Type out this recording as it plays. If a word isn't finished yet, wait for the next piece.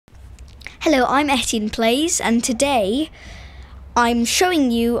Hello, I'm Etienne Plays, and today I'm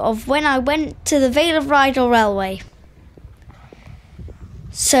showing you of when I went to the Vale of Rheidol Railway.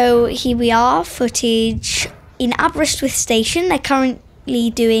 So here we are, footage in Aberystwyth station. They're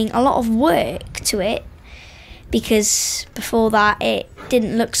currently doing a lot of work to it because before that it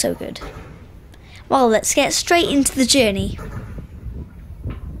didn't look so good. Well, let's get straight into the journey.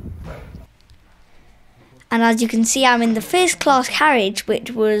 And as you can see, I'm in the first class carriage,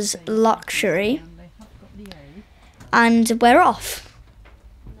 which was luxury. And we're off.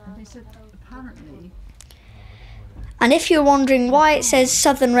 And if you're wondering why it says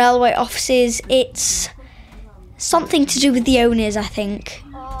Southern Railway offices, it's something to do with the owners, I think.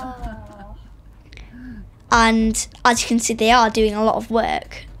 And as you can see, they are doing a lot of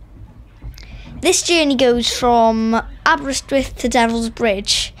work. This journey goes from Aberystwyth to Devil's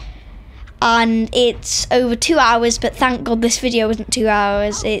Bridge. And it's over 2 hours, but thank God this video isn't 2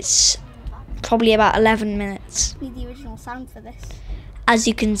 hours. It's probably about 11 minutes. Need the original sound for this. As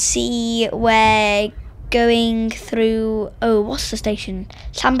you can see, we're going through, what's the station?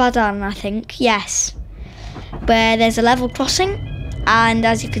 Llanbadarn, I think, yes. Where there's a level crossing, and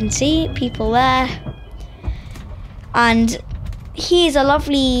as you can see, people there. And here's a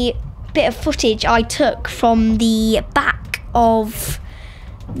lovely bit of footage I took from the back of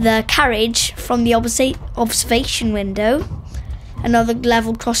the carriage from the observation window. Another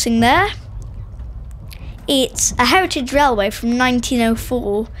level crossing there. It's a heritage railway from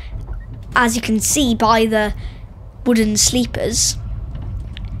 1904, as you can see by the wooden sleepers.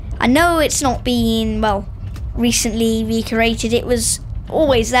 I know it's not been, well, recently recreated. It was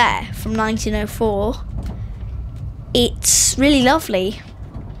always there from 1904. It's really lovely.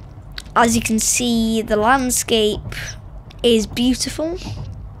 As you can see, the landscape is beautiful.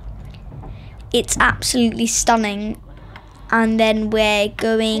 It's absolutely stunning. And then we're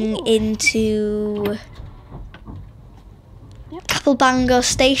going into Bangor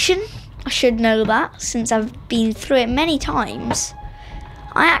station. I should know that since I've been through it many times.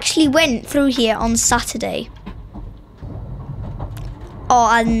 I actually went through here on Saturday. Oh,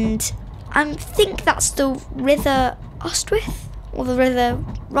 and I think that's the River Ystwyth or the River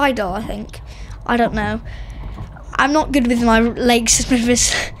Rheidol, I think. I don't know. I'm not good with my lakes and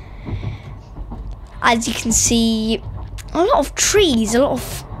rivers. As you can see, a lot of trees, a lot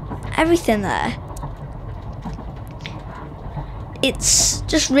of everything there. It's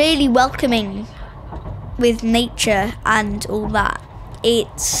just really welcoming with nature and all that.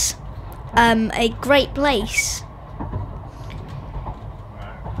 It's a great place.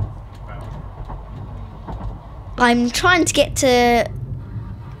 I'm trying to get to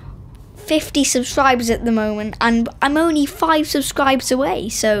 50 subscribers at the moment, and I'm only 5 subscribers away,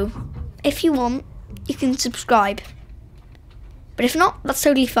 so if you want, you can subscribe. But if not, that's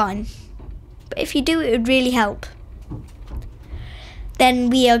totally fine. But if you do, it would really help. Then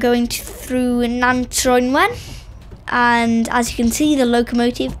we are going through Nantronwen, and as you can see, the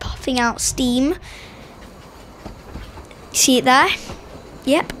locomotive puffing out steam. See it there?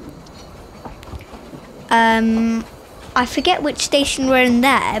 Yep. I forget which station we're in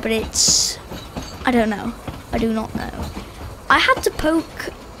there, but it's, I don't know. I do not know. I had to poke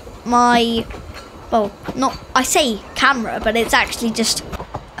my, well, not, I say camera, but it's actually just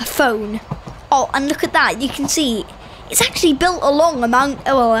a phone. Oh, and look at that, you can see it's actually built along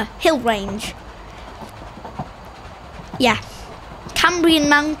a hill range. Yeah, Cambrian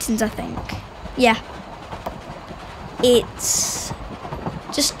Mountains, I think. Yeah, it's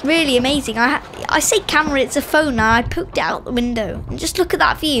just really amazing. I say camera, it's a phone now. I poked it out the window and just look at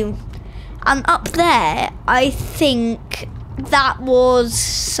that view. And up there, I think that was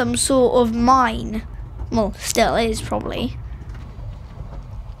some sort of mine. Well, still is probably.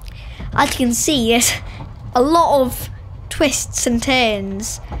 As you can see, there's a lot of twists and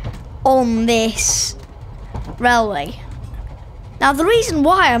turns on this railway. Now, the reason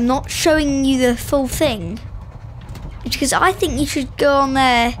why I'm not showing you the full thing is because I think you should go on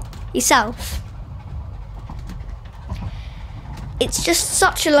there yourself. It's just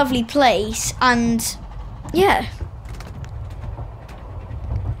such a lovely place, and yeah.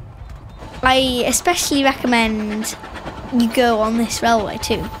 I especially recommend you go on this railway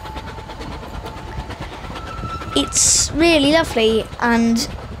too. It's really lovely, and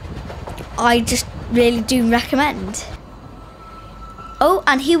I just really do recommend. Oh,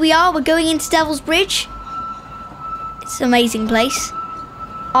 and here we are, we're going into Devil's Bridge. It's an amazing place.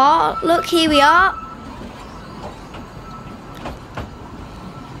 Oh, look, here we are.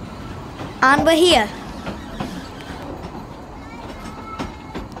 And we're here.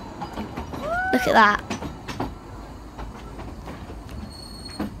 Look at that.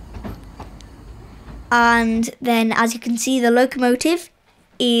 And then, as you can see, the locomotive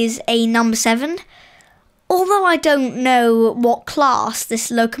is a number 7. Although I don't know what class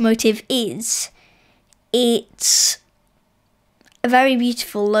this locomotive is, it's a very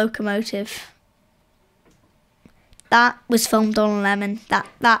beautiful locomotive. That was filmed on a lemon.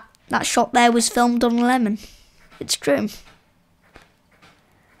 That shot there was filmed on a lemon. It's true.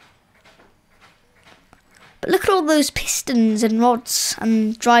 But look at all those pistons and rods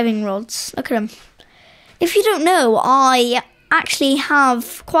and driving rods. Look at them. If you don't know, I actually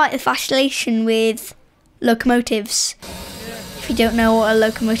have quite a fascination with locomotives. If you don't know what a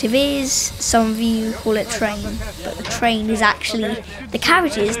locomotive is, some of you call it train, but the train is actually the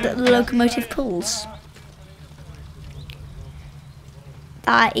carriages that the locomotive pulls.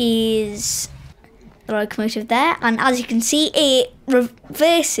 That is the locomotive there, and as you can see, it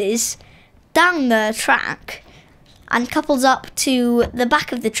reverses down the track and couples up to the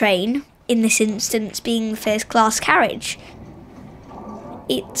back of the train, in this instance being the first class carriage.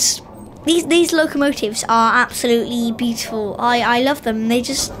 These locomotives are absolutely beautiful. I love them. They're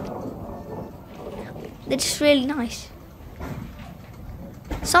just really nice.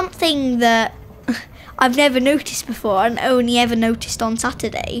 Something that I've never noticed before and only ever noticed on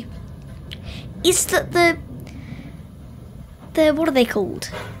Saturday is that the what are they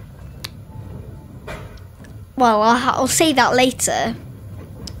called? Well, I'll say that later.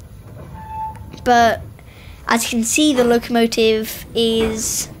 But as you can see, the locomotive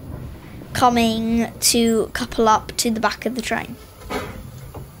is coming to couple up to the back of the train.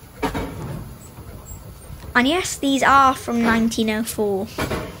 And yes, these are from 1904.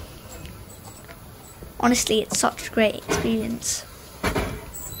 Honestly, it's such a great experience.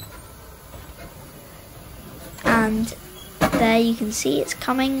 And there you can see it's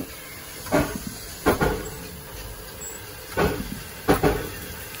coming.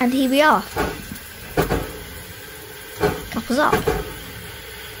 And here we are. Couples up.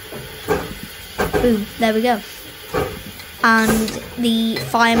 Boom, there we go. And the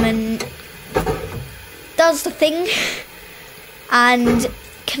fireman does the thing and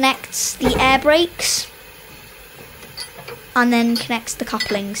connects the air brakes and then connects the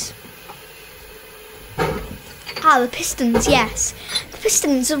couplings. The pistons, yes. The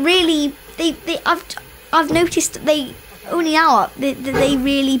pistons are really, I've noticed that they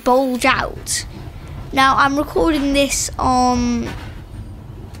really bulge out. Now I'm recording this on,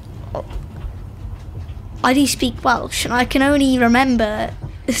 I do speak Welsh and I can only remember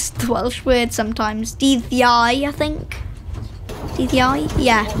the Welsh word sometimes. Dydd Iau, I think. Dydd Iau?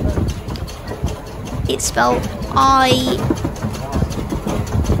 Yeah. It's spelled I-A-U?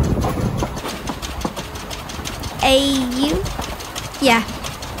 Yeah.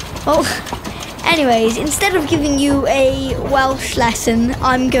 Well, anyways, instead of giving you a Welsh lesson,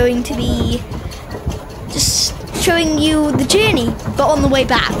 I'm going to be just showing you the journey, but on the way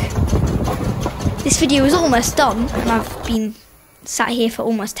back. This video is almost done, and I've been sat here for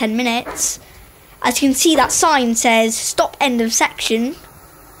almost 10 minutes. As you can see, that sign says stop end of section,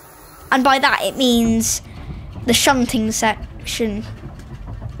 and by that it means the shunting section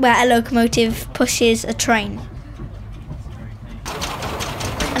where a locomotive pushes a train.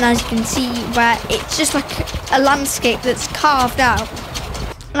 And as you can see, where it's just like a landscape that's carved out.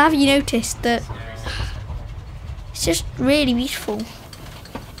 And have you noticed that it's just really beautiful?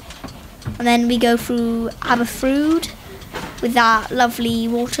 And then we go through Aberystwyth with that lovely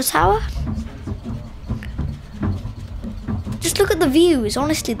water tower. Just look at the views,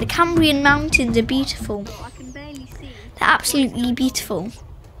 honestly, the Cambrian mountains are beautiful. They're absolutely beautiful.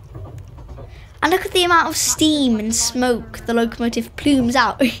 And look at the amount of steam and smoke the locomotive plumes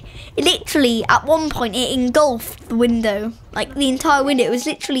out. It literally, at one point, it engulfed the window. Like, the entire window, it was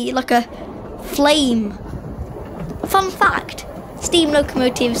literally like a flame. Fun fact, steam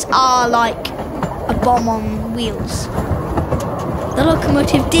locomotives are like a bomb on wheels. The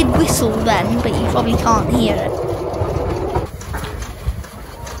locomotive did whistle then, but you probably can't hear it.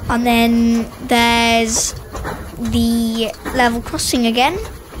 And then there's the level crossing again.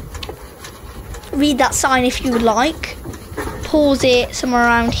 Read that sign if you would like. Pause it somewhere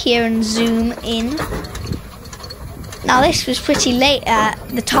around here and zoom in. Now this was pretty late at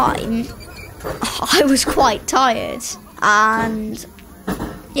the time. I was quite tired, and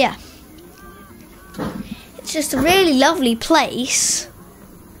yeah. It's just a really lovely place.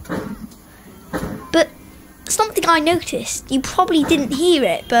 But something I noticed, you probably didn't hear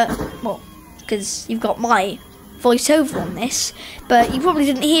it, but, well, because you've got my voiceover on this, but you probably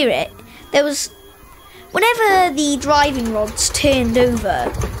didn't hear it. There was, whenever the driving rods turned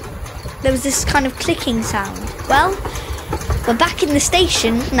over, there was this kind of clicking sound. Well, We're back in the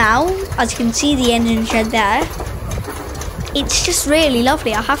station now, as you can see the engine shed there. It's just really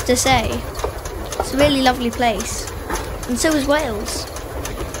lovely, I have to say. It's a really lovely place. And so is Wales,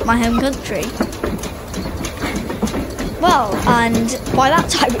 my home country. Well, and by that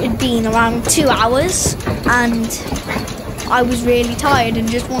time it had been around 2 hours, and I was really tired and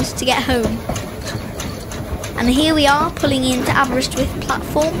just wanted to get home. And here we are, pulling into Aberystwyth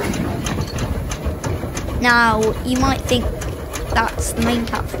platform. Now, you might think that's the main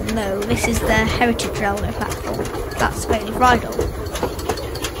platform. No, this is the Heritage Railway platform. That's Vale of Rheidol.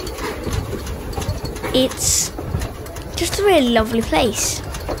 It's just a really lovely place.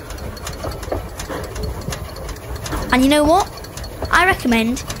 And you know what? I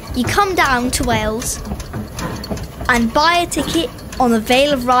recommend you come down to Wales and buy a ticket on the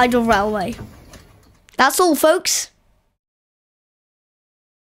Vale of Rheidol Railway. That's all, folks.